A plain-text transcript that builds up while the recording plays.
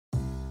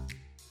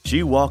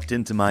She walked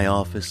into my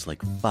office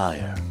like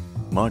fire,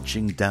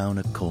 marching down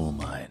a coal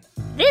mine.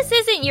 This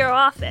isn't your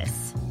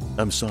office.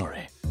 I'm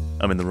sorry.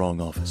 I'm in the wrong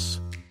office.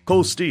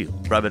 Cole Steele,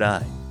 Private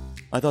Eye.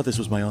 I thought this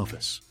was my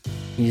office.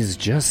 He's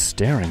just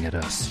staring at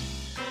us.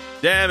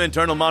 Damn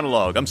internal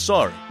monologue. I'm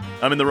sorry.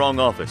 I'm in the wrong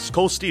office.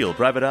 Cole Steele,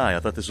 Private Eye. I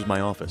thought this was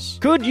my office.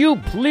 Could you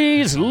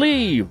please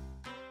leave?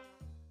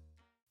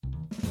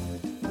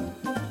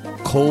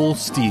 Cole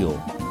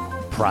Steele,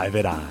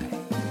 Private Eye.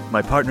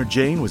 My partner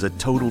Jane was a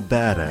total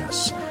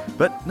badass,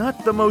 but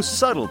not the most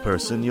subtle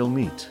person you'll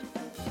meet.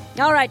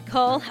 All right,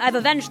 Cole, I've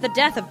avenged the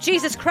death of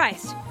Jesus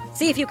Christ.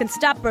 See if you can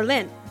stop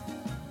Berlin.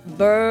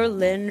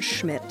 Berlin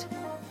Schmidt.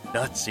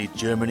 Nazi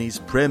Germany's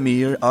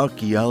premier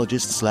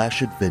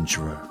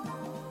archaeologist/adventurer.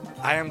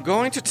 I am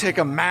going to take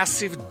a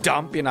massive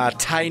dump in our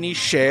tiny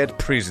shared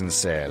prison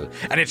cell,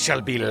 and it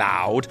shall be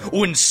loud,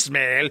 and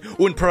smell,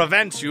 and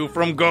prevent you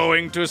from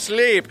going to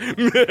sleep.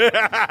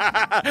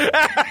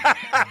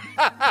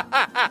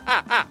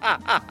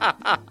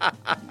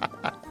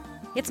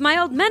 It's my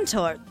old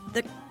mentor,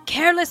 the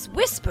careless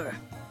whisper.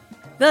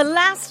 The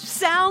last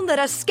sound that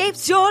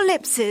escapes your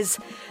lips is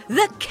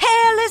the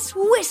careless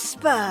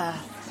whisper.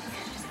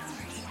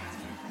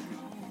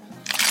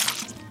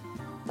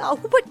 Oh,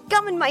 who put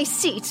gum in my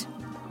seat?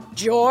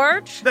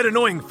 George? That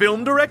annoying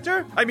film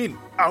director? I mean,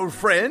 our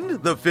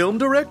friend, the film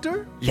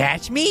director?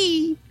 That's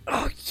me.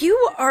 Oh, you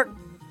are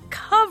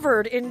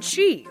covered in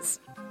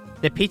cheese.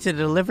 The pizza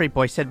delivery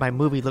boy said my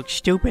movie looked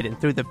stupid and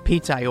threw the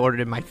pizza I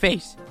ordered in my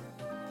face.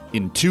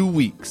 In 2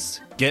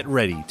 weeks, get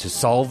ready to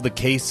solve the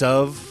case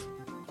of...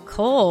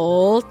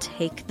 Cole,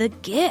 take the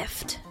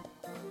gift.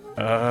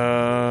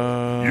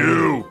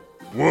 You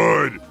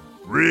would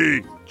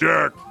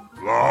reject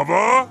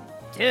lava?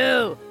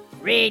 To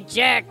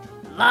reject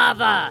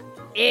lava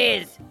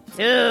is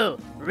to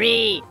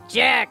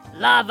reject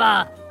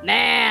lava,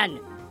 man.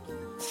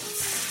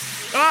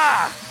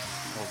 Ah!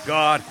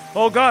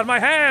 Oh God, my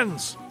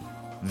hands!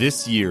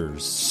 This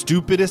year's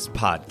stupidest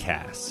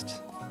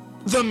podcast.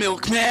 The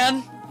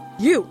milkman?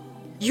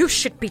 You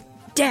should be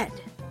dead.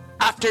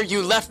 After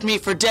you left me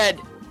for dead,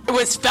 it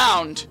was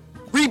found,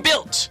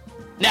 rebuilt.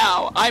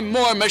 Now I'm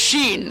more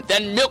machine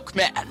than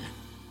milkman.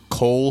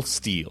 Cole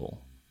Steele,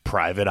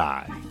 Private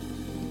Eye.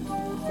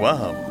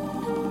 Wow.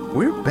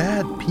 We're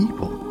bad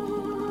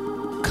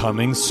people.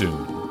 Coming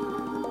soon.